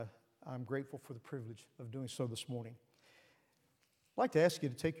I'm grateful for the privilege of doing so this morning. I'd like to ask you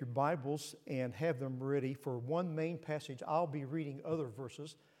to take your Bibles and have them ready for one main passage. I'll be reading other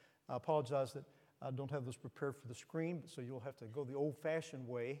verses. I apologize that I don't have those prepared for the screen, so you'll have to go the old-fashioned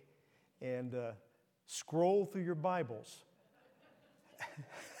way and scroll through your Bibles.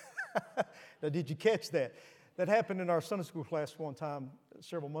 Now, did you catch that? That happened in our Sunday school class one time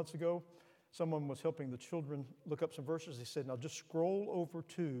several months ago. Someone was helping the children look up some verses. They said, now just scroll over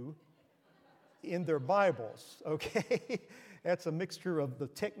to in their Bibles, okay? That's a mixture of the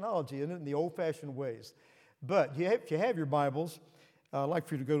technology, isn't it, in the old-fashioned ways. But if you have your Bibles, I'd like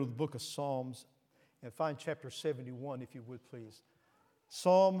for you to go to the book of Psalms and find chapter 71, if you would, please.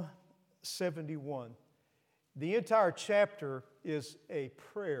 Psalm 71. The entire chapter is a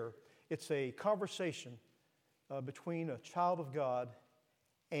prayer. It's a conversation between a child of God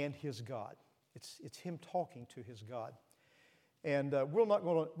and his God. It's him talking to his God. And we're not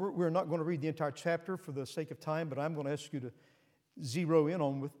going to read the entire chapter for the sake of time, but I'm going to ask you to zero in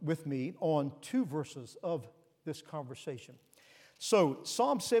on with me on two verses of this conversation. So,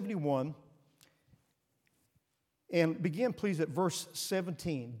 Psalm 71, and begin please at verse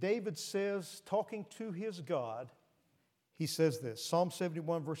 17. David says, talking to his God, he says this, Psalm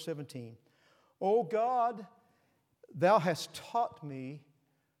 71, verse 17, O God, thou hast taught me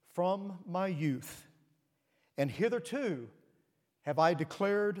from my youth, and hitherto have I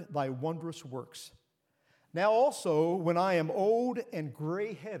declared thy wondrous works. Now also, when I am old and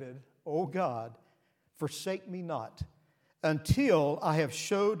gray-headed, O God, forsake me not, until I have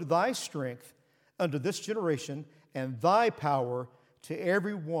showed thy strength unto this generation, and thy power to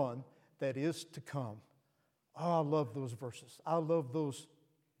every one that is to come. Oh, I love those verses. I love those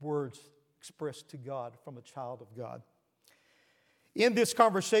words expressed to God from a child of God. In this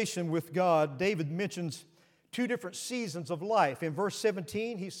conversation with God, David mentions two different seasons of life. In verse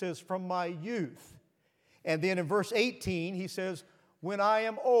 17, he says, from my youth. And then in verse 18, he says, when I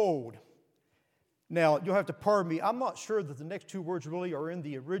am old. Now, you'll have to pardon me. I'm not sure that the next two words really are in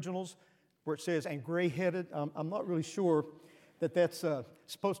the originals, where it says, and gray-headed. I'm not really sure that that's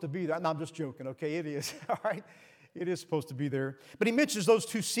supposed to be there. No, I'm just joking, okay? It is, all right? It is supposed to be there. But he mentions those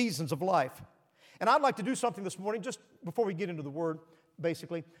two seasons of life. And I'd like to do something this morning, just before we get into the Word,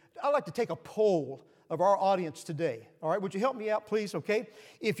 basically. I'd like to take a poll of our audience today. All right, would you help me out, please, okay?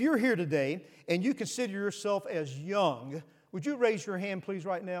 If you're here today and you consider yourself as young, would you raise your hand, please,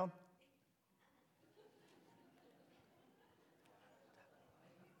 right now?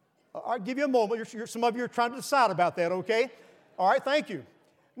 I'll give you a moment. Some of you are trying to decide about that, okay? All right, thank you.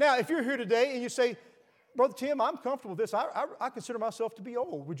 Now, if you're here today and you say, Brother Tim, I'm comfortable with this. I consider myself to be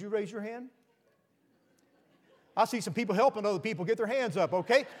old. Would you raise your hand? I see some people helping other people get their hands up,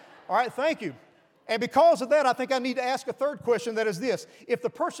 okay? All right, thank you. And because of that, I think I need to ask a third question, that is this. If the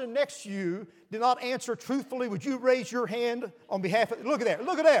person next to you did not answer truthfully, would you raise your hand on behalf of... Look at that,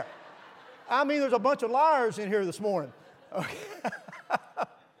 look at that. I mean, there's a bunch of liars in here this morning. Okay.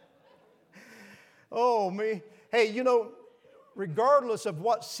 Oh, me. Hey, you know, regardless of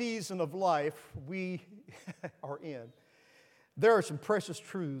what season of life we are in, there are some precious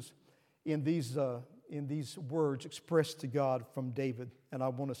truths in these words expressed to God from David, and I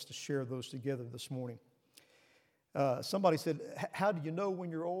want us to share those together this morning. Somebody said, how do you know when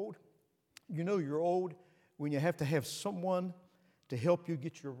you're old? You know you're old when you have to have someone to help you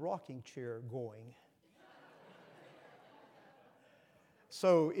get your rocking chair going.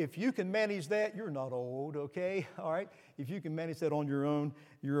 So if you can manage that, you're not old, okay? All right? If you can manage that on your own,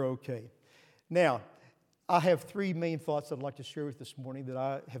 you're okay. Now, I have three main thoughts I'd like to share with you this morning that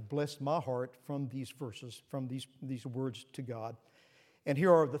I have blessed my heart from these verses, from these words to God. And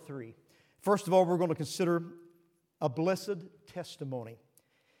here are the three. First of all, we're going to consider a blessed testimony.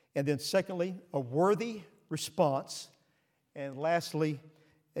 And then secondly, a worthy response. And lastly,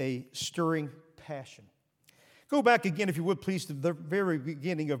 a stirring passion. Go back again, if you would, please, to the very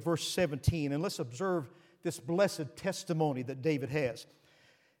beginning of verse 17, and let's observe this blessed testimony that David has.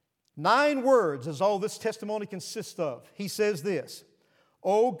 9 words is all this testimony consists of. He says this,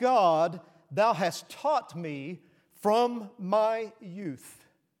 O God, thou hast taught me from my youth.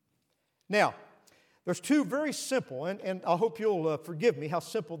 Now, there's two very simple, and I hope you'll forgive me how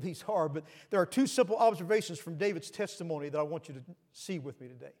simple these are, but there are two simple observations from David's testimony that I want you to see with me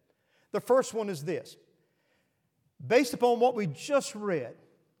today. The first one is this. Based upon what we just read,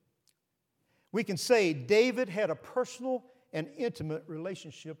 we can say David had a personal and intimate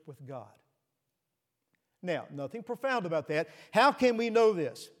relationship with God. Now, nothing profound about that. How can we know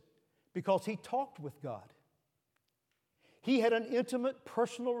this? Because he talked with God. He had an intimate,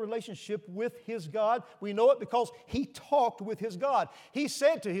 personal relationship with his God. We know it because he talked with his God. He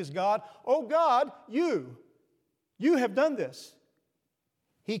said to his God, "Oh God, you have done this."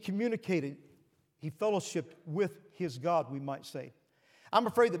 He communicated, he fellowshiped with his God, we might say. I'm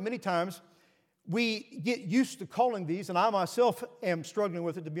afraid that many times we get used to calling these, and I myself am struggling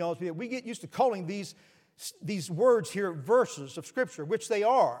with it, to be honest with you. We get used to calling these words here verses of Scripture, which they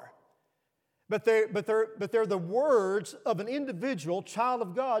are. But they're the words of an individual child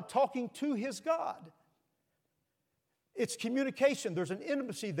of God talking to his God. It's communication. There's an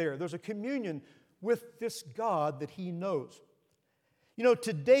intimacy there. There's a communion with this God that he knows. You know,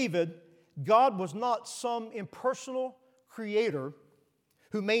 to David, God was not some impersonal creator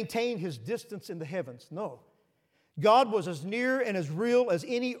who maintained his distance in the heavens. No. God was as near and as real as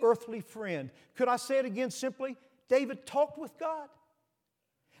any earthly friend. Could I say it again simply? David talked with God.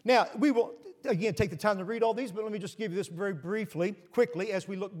 Now, we will, again, take the time to read all these, but let me just give you this very briefly, quickly, as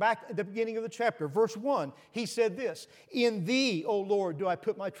we look back at the beginning of the chapter. Verse 1, he said this, "In thee, O Lord, do I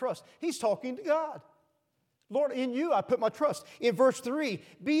put my trust." He's talking to God. "Lord, in you I put my trust." In verse 3,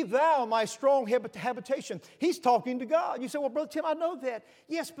 "Be thou my strong habitation." He's talking to God. You say, "Well, Brother Tim, I know that."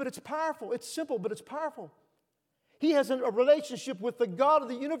 Yes, but it's powerful. It's simple, but it's powerful. He has a relationship with the God of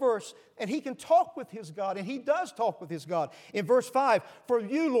the universe, and he can talk with his God, and he does talk with his God. In verse 5, "For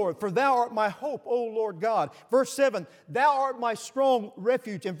you, Lord, for thou art my hope, O Lord God." Verse 7, "Thou art my strong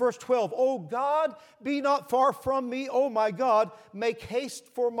refuge." In verse 12, "O God, be not far from me, O my God, make haste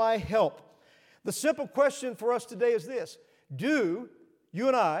for my help." The simple question for us today is this: do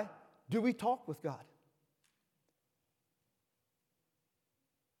we talk with God?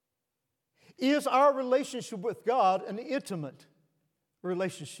 Is our relationship with God an intimate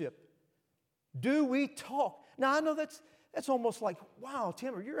relationship? Do we talk? Now, I know that's almost like, wow,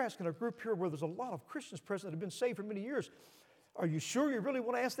 Tim, you're asking a group here where there's a lot of Christians present that have been saved for many years. Are you sure you really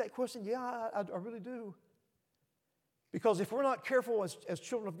want to ask that question? Yeah, I really do. Because if we're not careful as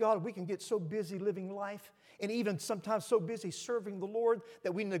children of God, we can get so busy living life and even sometimes so busy serving the Lord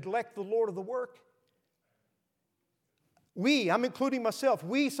that we neglect the Lord of the work. I'm including myself,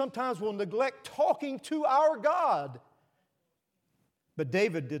 we sometimes will neglect talking to our God. But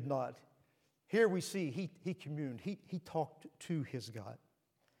David did not. Here we see he communed. He talked to his God.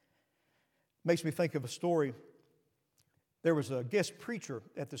 Makes me think of a story. There was a guest preacher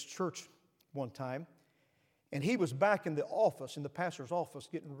at this church one time, and he was back in the office, in the pastor's office,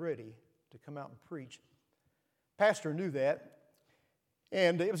 getting ready to come out and preach. Pastor knew that,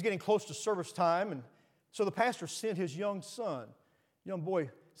 and it was getting close to service time, and so the pastor sent his young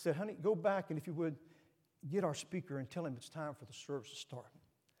boy, said, "Honey, go back and if you would, get our speaker and tell him it's time for the service to start."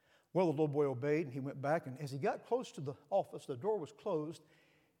 Well, the little boy obeyed and he went back, and as he got close to the office, the door was closed,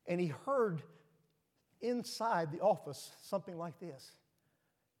 and he heard inside the office something like this: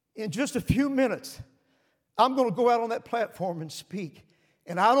 "In just a few minutes, I'm going to go out on that platform and speak,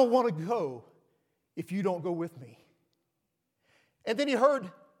 and I don't want to go if you don't go with me." And then he heard,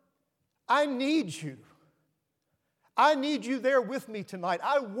 "I need you. I need you there with me tonight.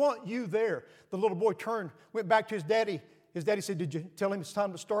 I want you there." The little boy turned, went back to his daddy. His daddy said, "Did you tell him it's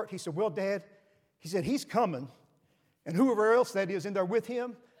time to start?" He said, "Well, Dad," he said, "he's coming. And whoever else that is in there with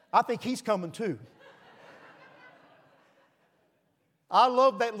him, I think he's coming too." I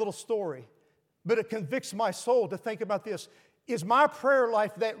love that little story, but it convicts my soul to think about this. Is my prayer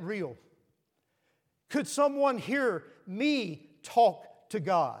life that real? Could someone hear me talk to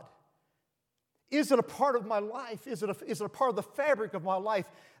God? Is it a part of my life? Is it a part of the fabric of my life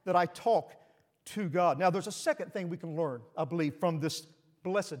that I talk to God? Now, there's a second thing we can learn, I believe, from this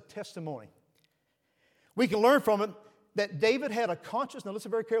blessed testimony. We can learn from it that David had a conscious, now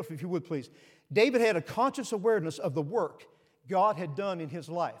listen very carefully if you would please. David had a conscious awareness of the work God had done in his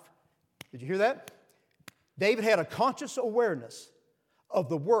life. Did you hear that? David had a conscious awareness of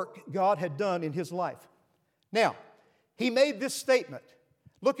the work God had done in his life. Now, he made this statement.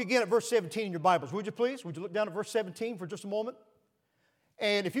 Look again at verse 17 in your Bibles, would you please? Would you look down at verse 17 for just a moment?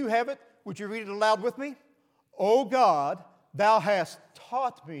 And if you have it, would you read it aloud with me? "O God, thou hast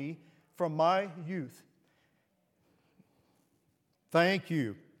taught me from my youth." Thank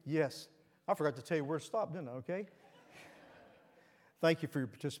you. Yes. I forgot to tell you where to stop, didn't I? Okay. Thank you for your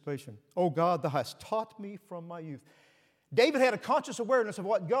participation. "O God, thou hast taught me from my youth." David had a conscious awareness of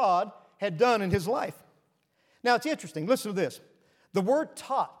what God had done in his life. Now, it's interesting. Listen to this. The word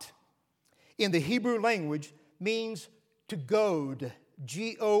taught in the Hebrew language means to goad,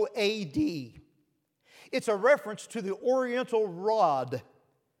 G-O-A-D. It's a reference to the oriental rod,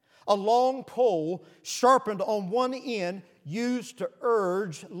 a long pole sharpened on one end used to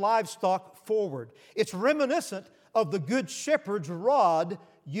urge livestock forward. It's reminiscent of the good shepherd's rod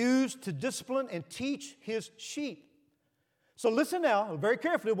used to discipline and teach his sheep. So listen now very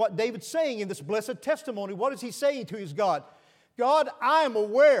carefully what David's saying in this blessed testimony. What is he saying to his God? God, I am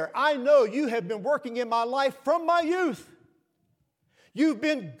aware, I know you have been working in my life from my youth. You've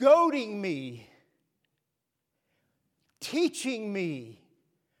been goading me, teaching me,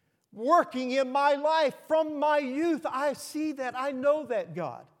 working in my life from my youth. I see that. I know that,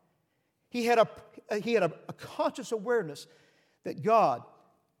 God. He had a conscious awareness that God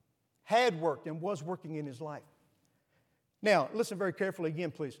had worked and was working in his life. Now, listen very carefully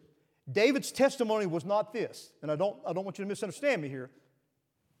again, please. David's testimony was not this, and I don't want you to misunderstand me here.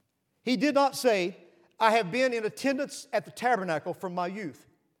 He did not say, I have been in attendance at the tabernacle from my youth.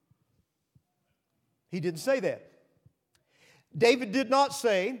 He didn't say that. David did not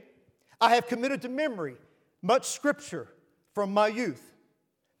say, I have committed to memory much scripture from my youth.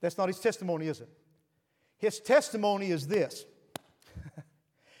 That's not his testimony, is it? His testimony is this.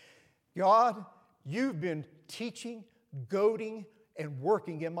 God, you've been teaching, goading, and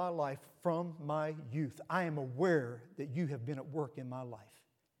working in my life from my youth. I am aware that you have been at work in my life.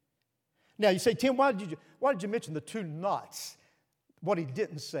 Now, you say, Tim, why did you mention the two nots? What he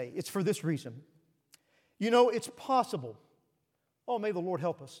didn't say. It's for this reason. You know, it's possible. Oh, may the Lord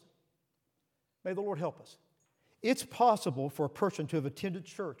help us. May the Lord help us. It's possible for a person to have attended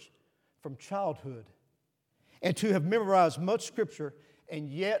church from childhood and to have memorized much scripture and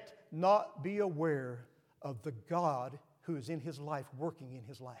yet not be aware of the God who is in his life, working in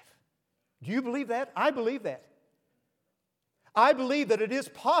his life. Do you believe that? I believe that. I believe that it is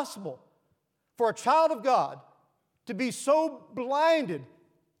possible for a child of God to be so blinded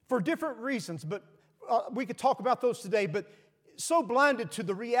for different reasons, but we could talk about those today, but so blinded to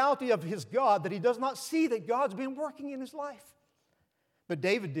the reality of his God that he does not see that God's been working in his life. But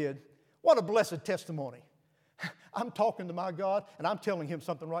David did. What a blessed testimony. I'm talking to my God, and I'm telling him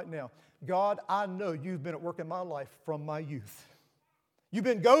something right now. God, I know you've been at work in my life from my youth. You've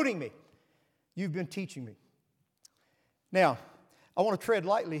been goading me. You've been teaching me. Now, I want to tread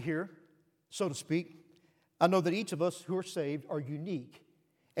lightly here, so to speak. I know that each of us who are saved are unique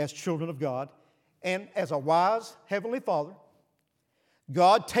as children of God. And as a wise Heavenly Father,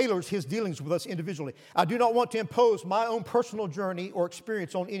 God tailors his dealings with us individually. I do not want to impose my own personal journey or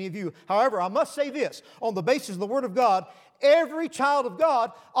experience on any of you. However, I must say this, on the basis of the Word of God, every child of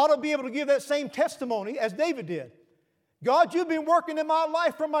God ought to be able to give that same testimony as David did. God, you've been working in my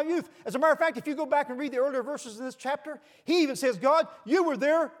life from my youth. As a matter of fact, if you go back and read the earlier verses in this chapter, he even says, God, you were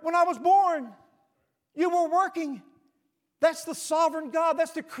there when I was born. You were working. That's the sovereign God.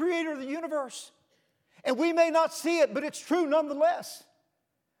 That's the creator of the universe. And we may not see it, but it's true nonetheless.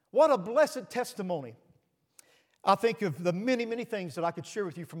 What a blessed testimony. I think of the many, many things that I could share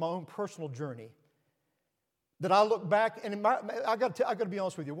with you from my own personal journey. That I look back, and I got to be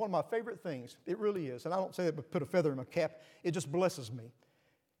honest with you, one of my favorite things, it really is, and I don't say that to put a feather in my cap, it just blesses me,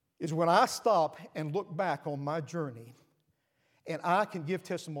 is when I stop and look back on my journey, and I can give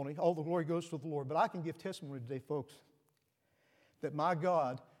testimony, all the glory goes to the Lord, but I can give testimony today, folks, that my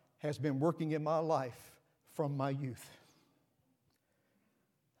God has been working in my life from my youth.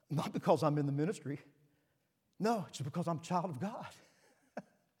 Not because I'm in the ministry. No, it's because I'm a child of God.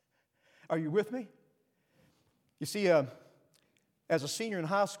 Are you with me? You see, as a senior in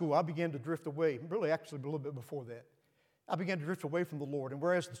high school, I began to drift away, really actually a little bit before that. I began to drift away from the Lord. And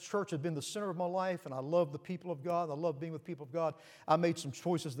whereas the church had been the center of my life, and I loved the people of God, I loved being with people of God, I made some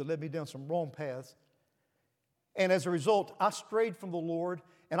choices that led me down some wrong paths. And as a result, I strayed from the Lord,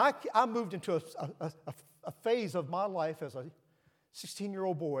 and I moved into a phase of my life as a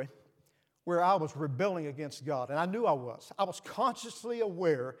 16-year-old boy where I was rebelling against God, and I knew I was. I was consciously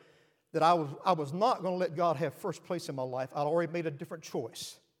aware that I was not going to let God have first place in my life. I'd already made a different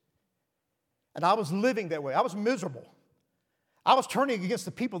choice. And I was living that way. I was miserable. I was turning against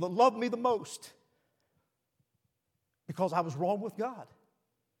the people that loved me the most because I was wrong with God.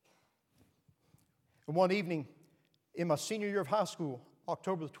 And one evening in my senior year of high school,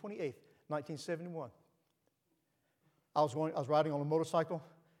 October the 28th, 1971, I was riding on a motorcycle,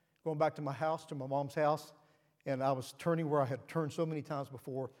 going back to my house, to my mom's house, and I was turning where I had turned so many times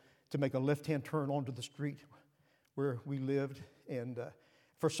before to make a left-hand turn onto the street where we lived. And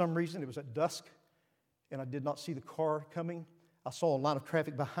for some reason, it was at dusk, and I did not see the car coming. I saw a line of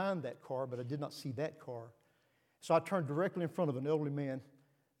traffic behind that car, but I did not see that car. So I turned directly in front of an elderly man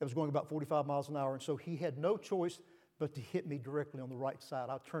that was going about 45 miles an hour, and so he had no choice but to hit me directly on the right side.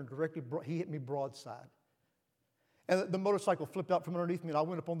 I turned directly, he hit me broadside. And the motorcycle flipped out from underneath me, and I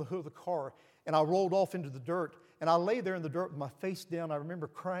went up on the hood of the car, and I rolled off into the dirt, and I lay there in the dirt with my face down. I remember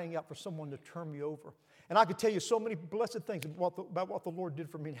crying out for someone to turn me over. And I could tell you so many blessed things about what the Lord did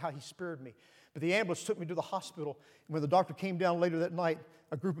for me and how He spared me. But the ambulance took me to the hospital. And when the doctor came down later that night,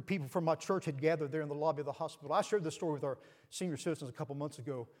 a group of people from my church had gathered there in the lobby of the hospital. I shared this story with our senior citizens a couple months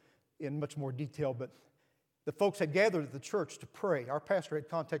ago in much more detail, but the folks had gathered at the church to pray. Our pastor had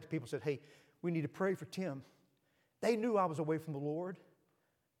contacted people and said, hey, we need to pray for Tim. They knew I was away from the Lord.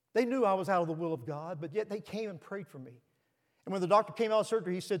 They knew I was out of the will of God, but yet they came and prayed for me. And when the doctor came out of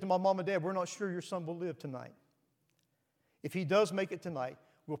surgery, he said to my mom and dad, we're not sure your son will live tonight. If he does make it tonight,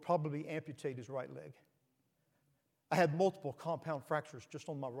 we'll probably amputate his right leg. I had multiple compound fractures just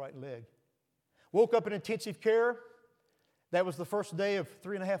on my right leg. Woke up in intensive care. That was the first day of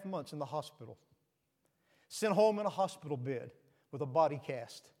 3.5 months in the hospital. Sent home in a hospital bed with a body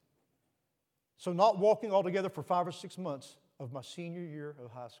cast. So not walking altogether for 5 or 6 months of my senior year of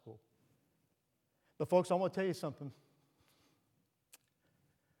high school. But folks, I want to tell you something.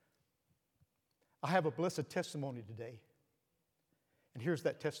 I have a blessed testimony today. And here's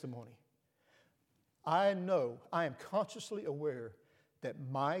that testimony. I know, I am consciously aware that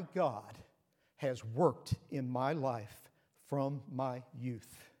my God has worked in my life from my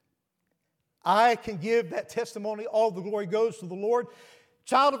youth. I can give that testimony. All the glory goes to the Lord.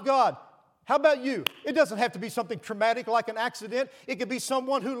 Child of God, how about you? It doesn't have to be something traumatic like an accident. It could be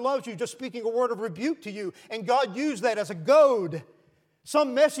someone who loves you just speaking a word of rebuke to you, and God used that as a goad.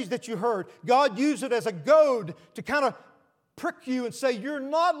 Some message that you heard, God used it as a goad to kind of prick you and say, you're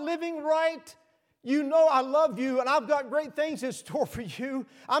not living right. You know I love you, and I've got great things in store for you.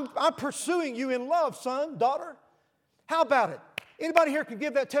 I'm pursuing you in love, son, daughter. How about it? Anybody here can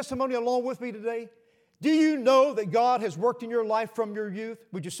give that testimony along with me today? Do you know that God has worked in your life from your youth?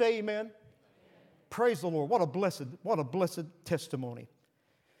 Would you say amen? Amen. Praise the Lord. What a blessed testimony.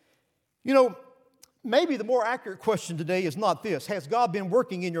 You know, maybe the more accurate question today is not this, has God been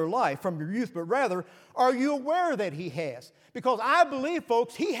working in your life from your youth, but rather, are you aware that He has? Because I believe,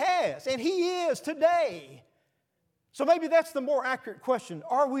 folks, He has, and He is today. So maybe that's the more accurate question.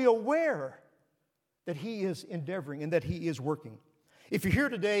 Are we aware that He is endeavoring and that He is working? If you're here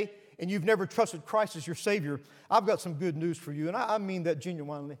today and you've never trusted Christ as your Savior, I've got some good news for you, and I mean that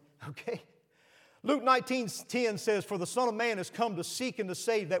genuinely, okay? Luke 19:10 says, for the Son of Man has come to seek and to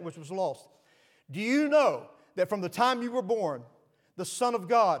save that which was lost. Do you know that from the time you were born, the Son of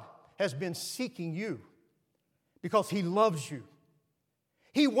God has been seeking you because He loves you?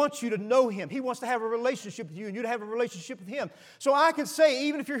 He wants you to know Him. He wants to have a relationship with you and you to have a relationship with Him. So I can say,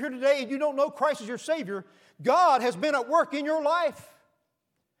 even if you're here today and you don't know Christ as your Savior, God has been at work in your life.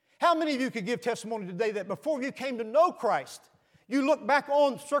 How many of you could give testimony today that before you came to know Christ, you look back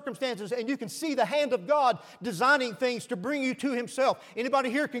on circumstances and you can see the hand of God designing things to bring you to Himself?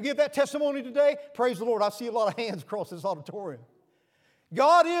 Anybody here can give that testimony today? Praise the Lord. I see a lot of hands across this auditorium.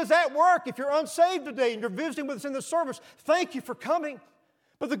 God is at work. If you're unsaved today and you're visiting with us in the service, thank you for coming.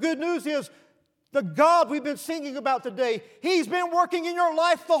 But the good news is the God we've been singing about today, He's been working in your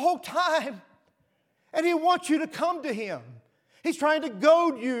life the whole time. And He wants you to come to Him. He's trying to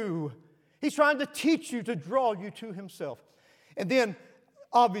goad you. He's trying to teach you, to draw you to Himself. And then,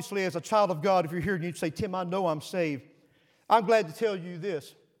 obviously, as a child of God, if you're here and you say, Tim, I know I'm saved, I'm glad to tell you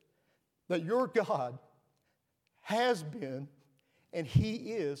this, that your God has been and He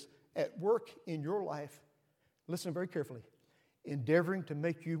is at work in your life, listen very carefully, endeavoring to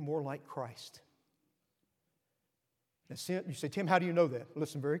make you more like Christ. Now, you say, Tim, how do you know that?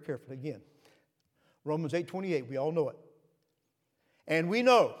 Listen very carefully again. Romans 8:28, we all know it. And we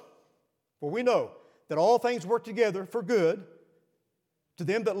know, for we know that all things work together for good to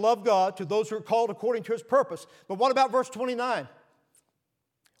them that love God, to those who are called according to His purpose. But what about verse 29?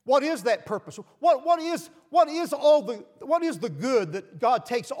 What is that purpose? What is the good that God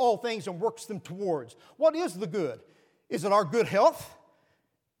takes all things and works them towards? What is the good? Is it our good health?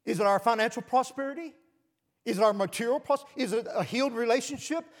 Is it our financial prosperity? Is it our material prosperity? Is it a healed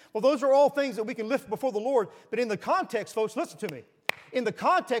relationship? Well, those are all things that we can lift before the Lord. But in the context, folks, listen to me. In the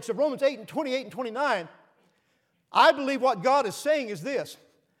context of Romans 8 and 28 and 29, I believe what God is saying is this.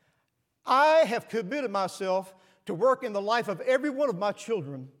 I have committed myself to work in the life of every one of my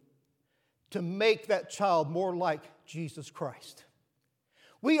children to make that child more like Jesus Christ.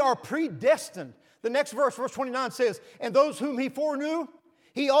 We are predestined. The next verse, verse 29 says, and those whom He foreknew,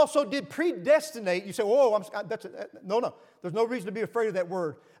 He also did predestinate. You say, no. There's no reason to be afraid of that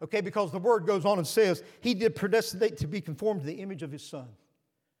word, okay? Because the word goes on and says, He did predestinate to be conformed to the image of His Son.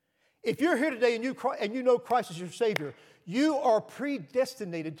 If you're here today and you know Christ as your Savior, you are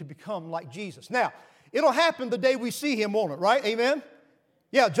predestinated to become like Jesus. Now, it'll happen the day we see Him, won't it, right? Amen?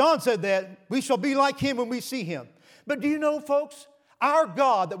 Yeah, John said that. We shall be like Him when we see Him. But do you know, folks, Our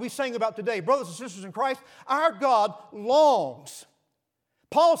God that we sang about today, brothers and sisters in Christ, our God longs.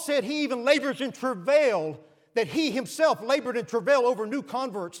 Paul said he even labors in travail, that he himself labored in travail over new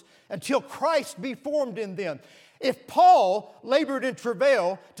converts until Christ be formed in them. If Paul labored in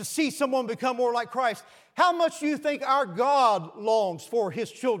travail to see someone become more like Christ, how much do you think our God longs for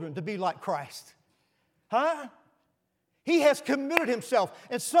His children to be like Christ? Huh? He has committed Himself.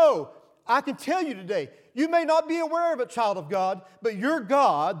 And so, I can tell you today, you may not be aware of it, child of God, but your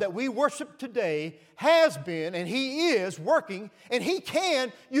God that we worship today has been and He is working, and He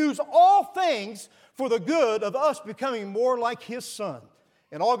can use all things for the good of us becoming more like His Son.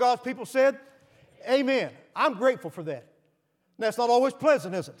 And all God's people said, amen. I'm grateful for that. And that's not always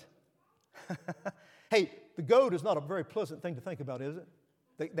pleasant, is it? Hey, the goad is not a very pleasant thing to think about, is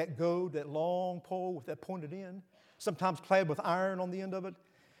it? That goad, that long pole with that pointed end, sometimes clad with iron on the end of it.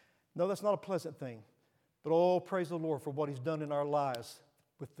 No, that's not a pleasant thing. But oh, praise the Lord for what He's done in our lives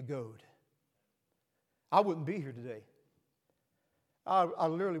with the goad. I wouldn't be here today. I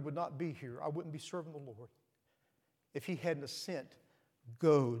literally would not be here. I wouldn't be serving the Lord if He hadn't sent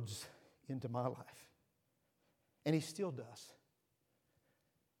goads into my life. And He still does.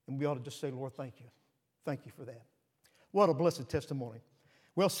 And we ought to just say, Lord, thank you. Thank you for that. What a blessed testimony.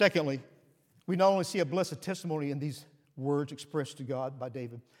 Well, secondly, we not only see a blessed testimony in these words expressed to God by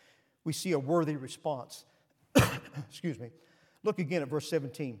David, we see a worthy response. Excuse me. Look again at verse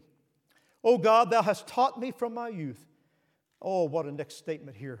 17. O God, Thou hast taught me from my youth. Oh, what a next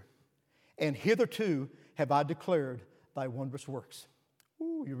statement here. And hitherto have I declared Thy wondrous works.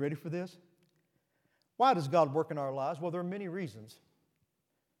 Ooh, you ready for this? Why does God work in our lives? Well, there are many reasons.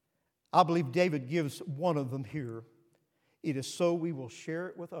 I believe David gives one of them here. It is so we will share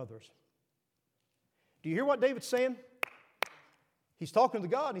it with others. Do you hear what David's saying? He's talking to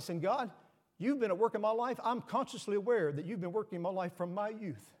God, and he's saying, God, You've been at work in my life. I'm consciously aware that You've been working in my life from my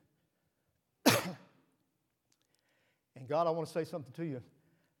youth. And God, I want to say something to you.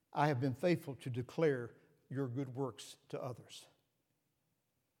 I have been faithful to declare Your good works to others.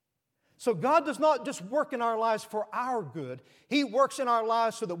 So God does not just work in our lives for our good. He works in our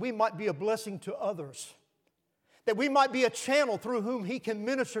lives so that we might be a blessing to others, that we might be a channel through whom He can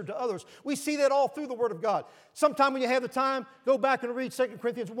minister to others. We see that all through the Word of God. Sometime when you have the time, go back and read 2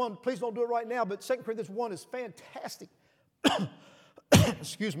 Corinthians 1. Please don't do it right now, but 2 Corinthians 1 is fantastic.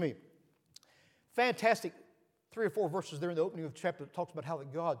 Excuse me. Fantastic. 3 or 4 verses there in the opening of the chapter that talks about how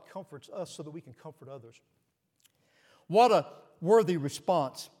that God comforts us so that we can comfort others. What a worthy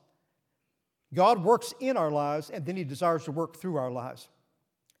response. God works in our lives, and then He desires to work through our lives.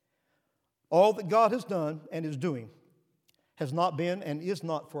 All that God has done and is doing has not been and is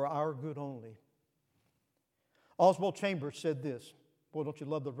not for our good only. Oswald Chambers said this. Boy, don't you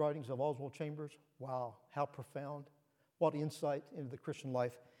love the writings of Oswald Chambers? Wow, how profound. What insight into the Christian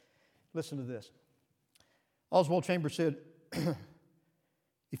life. Listen to this. Oswald Chambers said,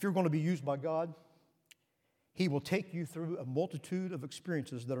 if you're going to be used by God, He will take you through a multitude of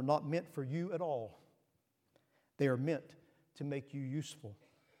experiences that are not meant for you at all. They are meant to make you useful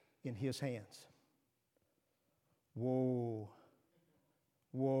in His hands. Whoa.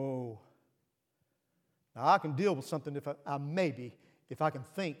 Whoa. Now, I can deal with something if I can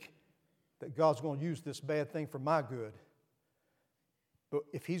think that God's going to use this bad thing for my good. But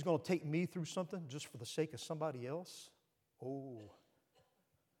if He's going to take me through something just for the sake of somebody else,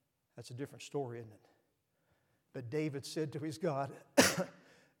 that's a different story, isn't it? But David said to his God,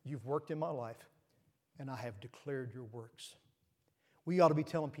 You've worked in my life, and I have declared Your works. We ought to be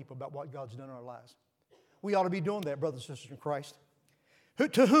telling people about what God's done in our lives. We ought to be doing that, brothers and sisters in Christ.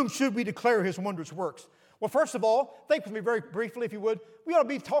 To whom should we declare His wondrous works? Well, first of all, think with me very briefly, if you would. We ought to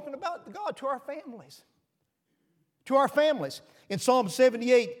be talking about God to our families. To our families. In Psalm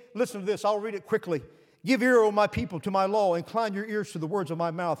 78, listen to this. I'll read it quickly. Give ear, O my people, to my law. Incline your ears to the words of my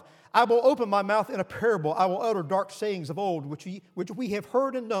mouth. I will open my mouth in a parable. I will utter dark sayings of old, which we have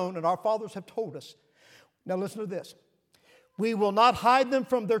heard and known, and our fathers have told us. Now listen to this. We will not hide them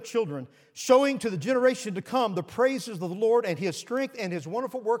from their children, showing to the generation to come the praises of the Lord and His strength and His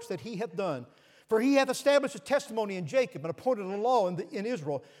wonderful works that He hath done. For He hath established a testimony in Jacob and appointed a law in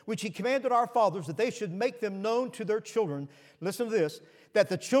Israel, which He commanded our fathers that they should make them known to their children. Listen to this, that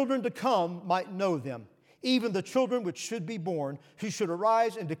the children to come might know them, even the children which should be born, who should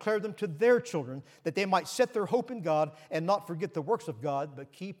arise and declare them to their children, that they might set their hope in God and not forget the works of God,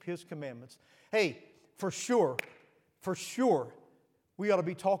 but keep His commandments. Hey, for sure, we ought to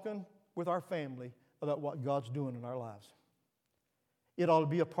be talking with our family about what God's doing in our lives. It ought to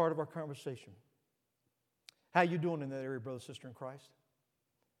be a part of our conversation. How are you doing in that area, brother, sister in Christ?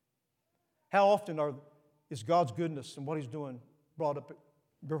 How often is God's goodness and what He's doing brought up at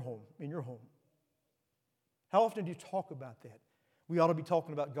your home, in your home? How often do you talk about that? We ought to be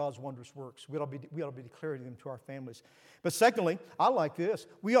talking about God's wondrous works. We ought to be declaring them to our families. But secondly, I like this.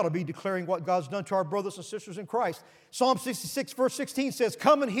 We ought to be declaring what God's done to our brothers and sisters in Christ. Psalm 66, verse 16 says,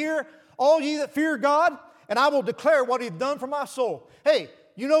 "Come and hear, all ye that fear God, and I will declare what He's done for my soul." Hey,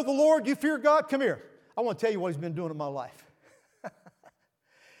 you know the Lord, you fear God? Come here. I want to tell you what He's been doing in my life.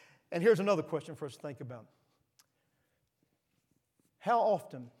 And here's another question for us to think about. How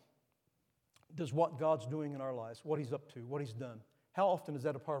often does what God's doing in our lives, what He's up to, what He's done, how often is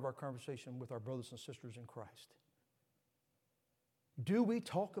that a part of our conversation with our brothers and sisters in Christ? Do we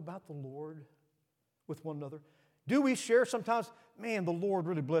talk about the Lord with one another? Do we share sometimes, man, the Lord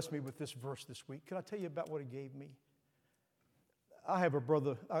really blessed me with this verse this week. Can I tell you about what He gave me? I have a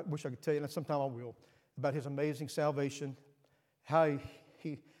brother, I wish I could tell you, and sometime I will, about his amazing salvation, how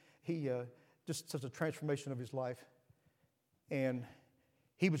he just such a transformation of his life. And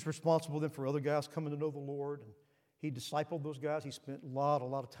he was responsible then for other guys coming to know the Lord. And he discipled those guys. He spent a lot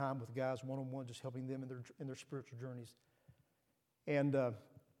of time with guys one-on-one, just helping them in their spiritual journeys. And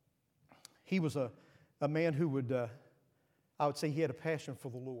he was a man who would, I would say he had a passion for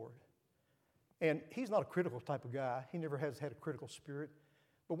the Lord. And he's not a critical type of guy. He never has had a critical spirit.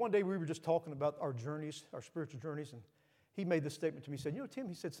 But one day we were just talking about our journeys, our spiritual journeys, and he made this statement to me. He said, "You know, Tim,"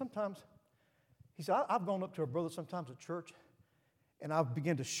 he said, "sometimes," he said, "I've gone up to a brother sometimes at church, and I've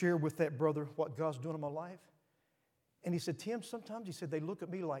begun to share with that brother what God's doing in my life. And he said, Tim, sometimes," he said, "they look at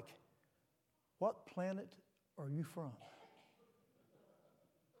me like, 'What planet are you from?'"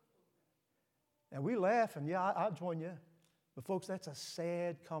 And we laugh, and yeah, I'll join you. But folks, that's a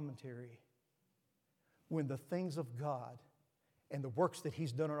sad commentary when the things of God and the works that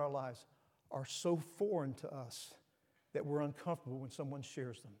He's done in our lives are so foreign to us that we're uncomfortable when someone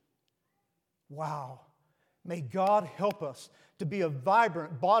shares them. Wow. May God help us to be a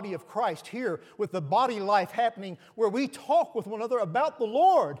vibrant body of Christ here with the body life happening where we talk with one another about the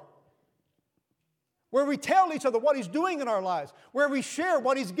Lord, where we tell each other what He's doing in our lives, where we share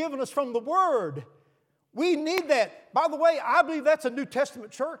what He's given us from the Word. We need that. By the way, I believe that's a New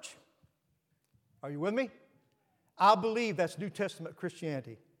Testament church. Are you with me? I believe that's New Testament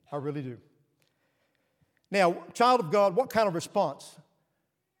Christianity. I really do. Now, child of God, what kind of response?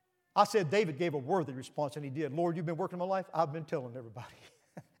 I said David gave a worthy response, and he did. "Lord, you've been working in my life. I've been telling everybody."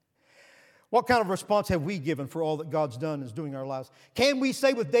 What kind of response have we given for all that God's done and is doing in our lives? Can we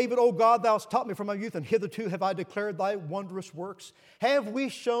say with David, "O God, thou hast taught me from my youth, and hitherto have I declared thy wondrous works"? Have we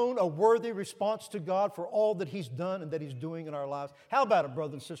shown a worthy response to God for all that He's done and that He's doing in our lives? How about it,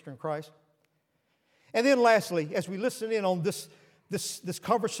 brother and sister in Christ? And then lastly, as we listen in on this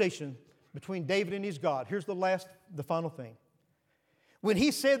conversation between David and his God, here's the final thing. When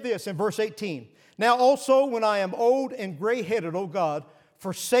he said this in verse 18, "Now also when I am old and gray-headed, O God,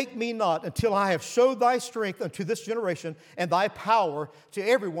 forsake me not until I have showed thy strength unto this generation and thy power to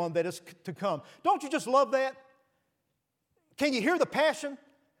everyone that is to come." Don't you just love that? Can you hear the passion?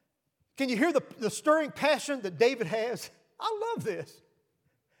 Can you hear the stirring passion that David has? I love this.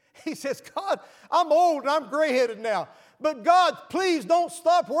 He says, "God, I'm old and I'm gray-headed now, but God, please don't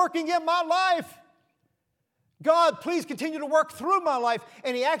stop working in my life. God, please continue to work through my life."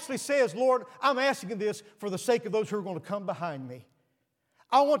 And he actually says, "Lord, I'm asking this for the sake of those who are going to come behind me.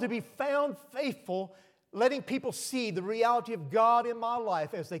 I want to be found faithful, letting people see the reality of God in my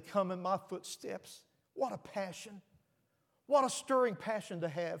life as they come in my footsteps." What a passion. What a stirring passion to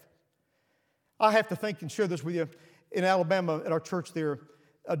have. I have to think and share this with you. In Alabama, at our church there,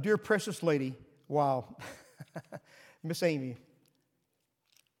 a dear precious lady, wow, Miss Amy,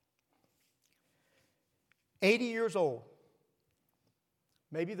 80 years old.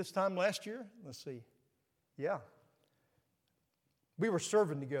 Maybe this time last year, let's see. Yeah. We were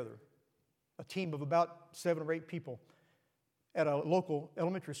serving together, a team of about 7 or 8 people at a local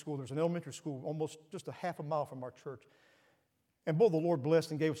elementary school. There's an elementary school almost just a half a mile from our church. And both the Lord blessed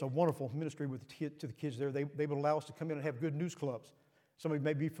and gave us a wonderful ministry to the kids there. They would allow us to come in and have good news clubs. Some of you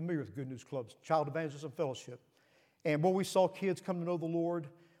may be familiar with good news clubs, Child Evangelism Fellowship. And where we saw kids come to know the Lord,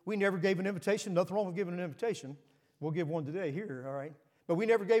 we never gave an invitation. Nothing wrong with giving an invitation. We'll give one today here, all right? But we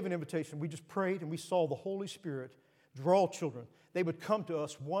never gave an invitation. We just prayed and we saw the Holy Spirit draw children. They would come to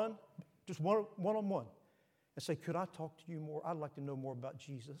us one-on-one and say, "Could I talk to you more? I'd like to know more about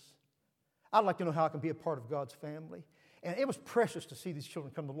Jesus. I'd like to know how I can be a part of God's family." And it was precious to see these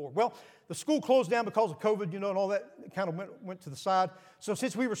children come to the Lord. Well, the school closed down because of COVID, and all that kind of went to the side. So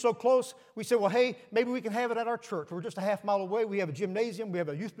since we were so close, we said, well, hey, maybe we can have it at our church. We're just a half mile away. We have a gymnasium. We have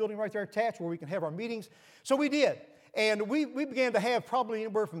a youth building right there attached where we can have our meetings. So we did. And we began to have probably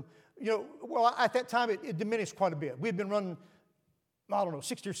anywhere from, at that time it diminished quite a bit. We had been running I don't know,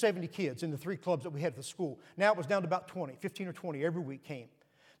 60 or 70 kids in the 3 clubs that we had at the school. Now it was down to about 20, 15 or 20 every week came.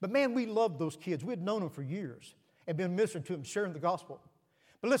 But man, we loved those kids. We had known them for years and been ministering to them, sharing the gospel.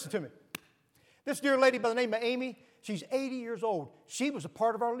 But listen to me. This dear lady by the name of Amy, she's 80 years old. She was a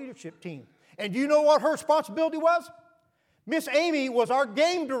part of our leadership team. And do you know what her responsibility was? Miss Amy was our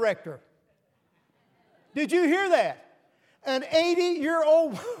game director. Did you hear that? An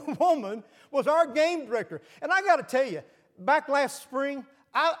 80-year-old woman was our game director. And I got to tell you, back last spring,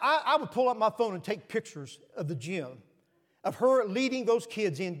 I would pull up my phone and take pictures of the gym, of her leading those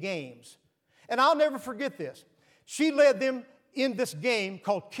kids in games. And I'll never forget this. She led them in this game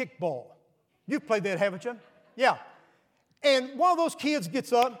called kickball. You've played that, haven't you? Yeah. And one of those kids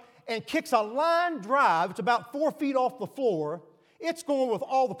gets up and kicks a line drive. It's about 4 feet off the floor. It's going with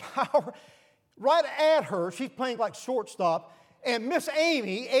all the power right at her. She's playing like shortstop. And Miss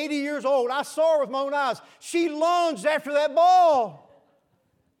Amy, 80 years old, I saw her with my own eyes. She lunged after that ball.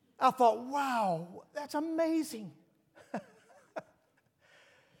 I thought, wow, that's amazing.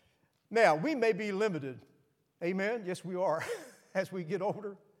 Now, we may be limited. Amen? Yes, we are as we get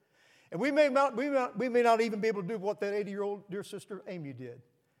older. And we may not even be able to do what that 80-year-old dear sister Amy did.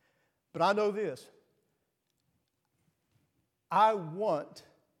 But I know this. I want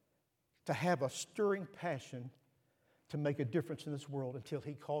to have a stirring passion to make a difference in this world until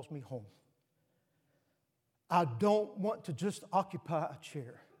He calls me home. I don't want to just occupy a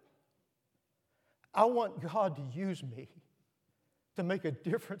chair. I want God to use me to make a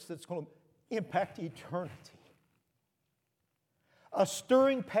difference that's going to impact eternity. A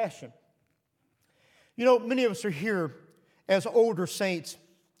stirring passion. You know, many of us are here as older saints.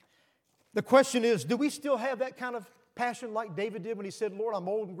 The question is, do we still have that kind of passion like David did when he said, Lord, I'm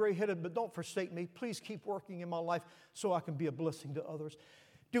old and gray-headed, but don't forsake me. Please keep working in my life so I can be a blessing to others.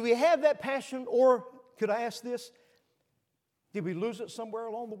 Do we have that passion, or could I ask this, did we lose it somewhere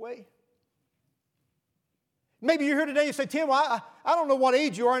along the way? Maybe you're here today and you say, Tim, well, I don't know what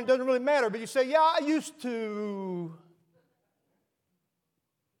age you are and it doesn't really matter, but you say, yeah, I used to.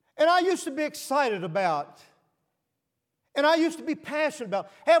 And I used to be excited about. And I used to be passionate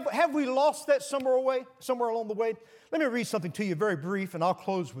about. Have we lost that somewhere along the way? Let me read something to you very brief, and I'll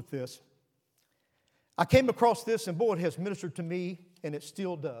close with this. I came across this, and boy, it has ministered to me, and it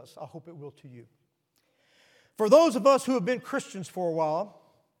still does. I hope it will to you. For those of us who have been Christians for a while,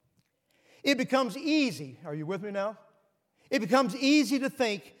 it becomes easy. Are you with me now? It becomes easy to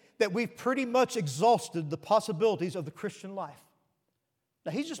think that we've pretty much exhausted the possibilities of the Christian life.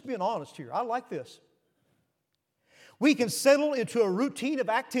 Now, he's just being honest here. I like this. We can settle into a routine of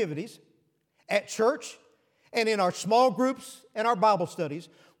activities at church and in our small groups and our Bible studies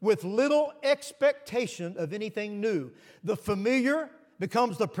with little expectation of anything new. The familiar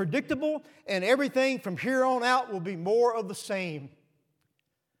becomes the predictable, and everything from here on out will be more of the same.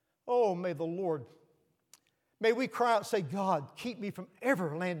 Oh, may the Lord, may we cry out and say, God, keep me from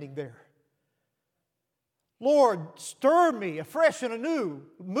ever landing there. Lord, stir me afresh and anew.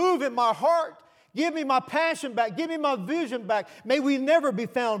 Move in my heart. Give me my passion back. Give me my vision back. May we never be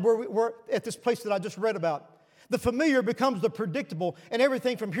found where we're at this place that I just read about. The familiar becomes the predictable, and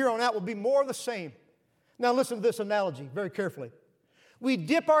everything from here on out will be more of the same. Now listen to this analogy very carefully. We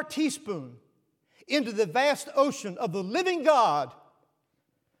dip our teaspoon into the vast ocean of the living God.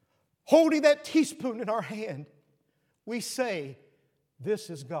 Holding that teaspoon in our hand, we say,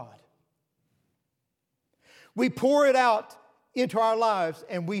 this is God. We pour it out into our lives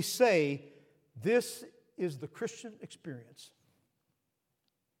and we say, this is the Christian experience.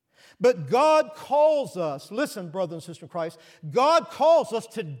 But God calls us, listen, brother and sister in Christ, God calls us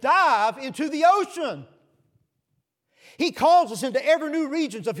to dive into the ocean. He calls us into ever new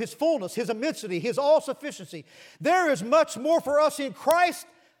regions of His fullness, His immensity, His all-sufficiency. There is much more for us in Christ.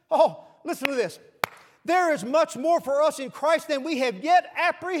 Oh, listen to this. There is much more for us in Christ than we have yet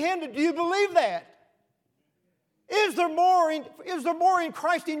apprehended. Do you believe that? Is there more in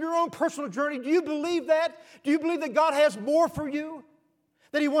Christ in your own personal journey? Do you believe that? Do you believe that God has more for you?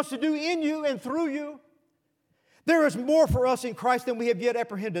 That He wants to do in you and through you? There is more for us in Christ than we have yet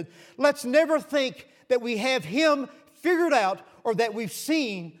apprehended. Let's never think that we have Him figured out or that we've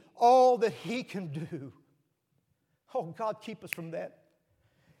seen all that He can do. Oh, God, keep us from that.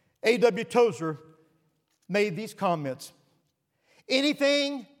 A.W. Tozer made these comments.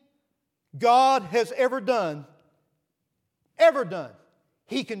 Anything God has ever done,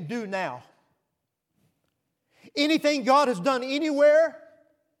 He can do now. Anything God has done anywhere,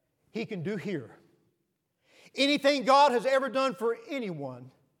 He can do here. Anything God has ever done for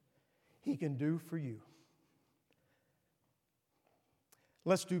anyone, He can do for you.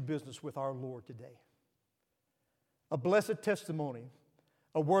 Let's do business with our Lord today. A blessed testimony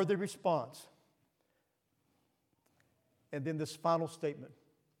a worthy response. And then this final statement,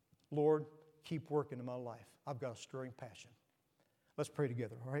 Lord, keep working in my life. I've got a stirring passion. Let's pray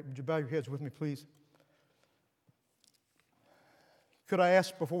together, all right? Would you bow your heads with me, please? Could I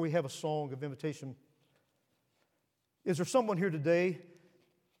ask, before we have a song of invitation, is there someone here today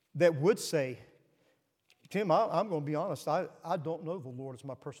that would say, Tim, I'm going to be honest, I don't know the Lord as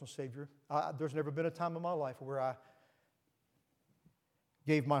my personal Savior. There's never been a time in my life where I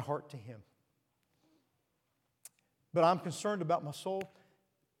gave my heart to Him. But I'm concerned about my soul.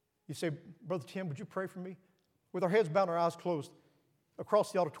 You say, Brother Tim, would you pray for me? With our heads bowed and our eyes closed,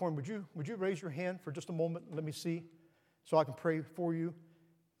 across the auditorium, would you raise your hand for just a moment and let me see so I can pray for you?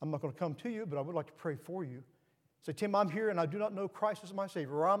 I'm not going to come to you, but I would like to pray for you. Say, Tim, I'm here and I do not know Christ as my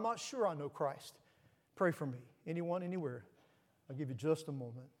Savior, or I'm not sure I know Christ. Pray for me. Anyone, anywhere. I'll give you just a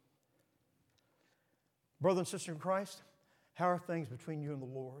moment. Brother and sister in Christ, how are things between you and the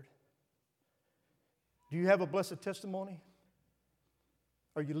Lord? Do you have a blessed testimony?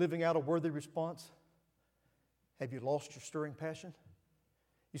 Are you living out a worthy response? Have you lost your stirring passion?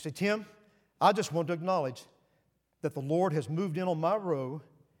 You say, Tim, I just want to acknowledge that the Lord has moved in on my row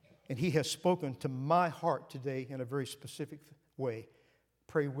and He has spoken to my heart today in a very specific way.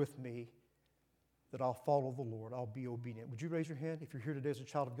 Pray with me that I'll follow the Lord. I'll be obedient. Would you raise your hand if you're here today as a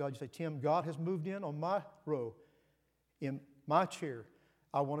child of God? You say, Tim, God has moved in on my row, in my chair.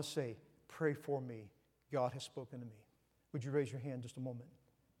 I want to say, pray for me. God has spoken to me. Would you raise your hand just a moment?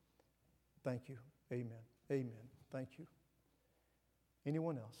 Thank you. Amen. Amen. Thank you.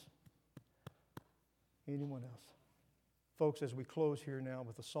 Anyone else? Anyone else? Folks, as we close here now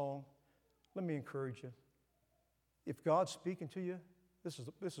with a song, let me encourage you. If God's speaking to you, this is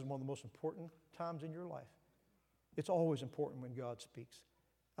one of the most important times in your life. It's always important when God speaks.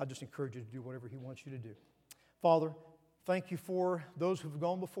 I just encourage you to do whatever He wants you to do. Father, thank you for those who have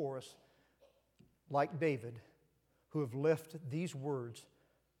gone before us, like David, who have left these words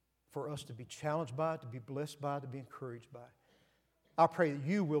for us to be challenged by, to be blessed by, to be encouraged by. I pray that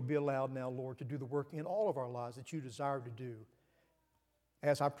you will be allowed now, Lord, to do the work in all of our lives that you desire to do.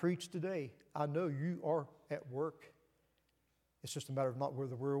 As I preach today, I know you are at work. It's just a matter of not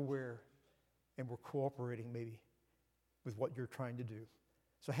whether we're aware and we're cooperating maybe with what you're trying to do.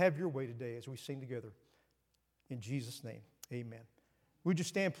 So have your way today as we sing together. In Jesus' name, amen. Would you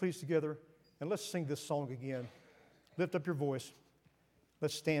stand please together and let's sing this song again. Lift up your voice.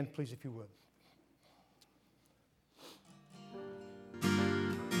 Let's stand please if you would.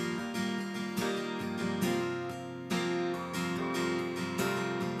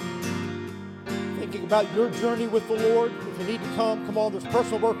 Thinking about your journey with the Lord. If you need to come on. There's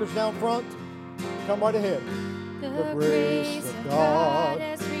personal workers down front. Come right ahead. The grace of God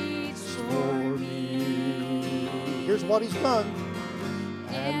has reached for me. Here's what He's done.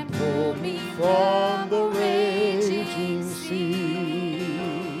 And pulled me from the raging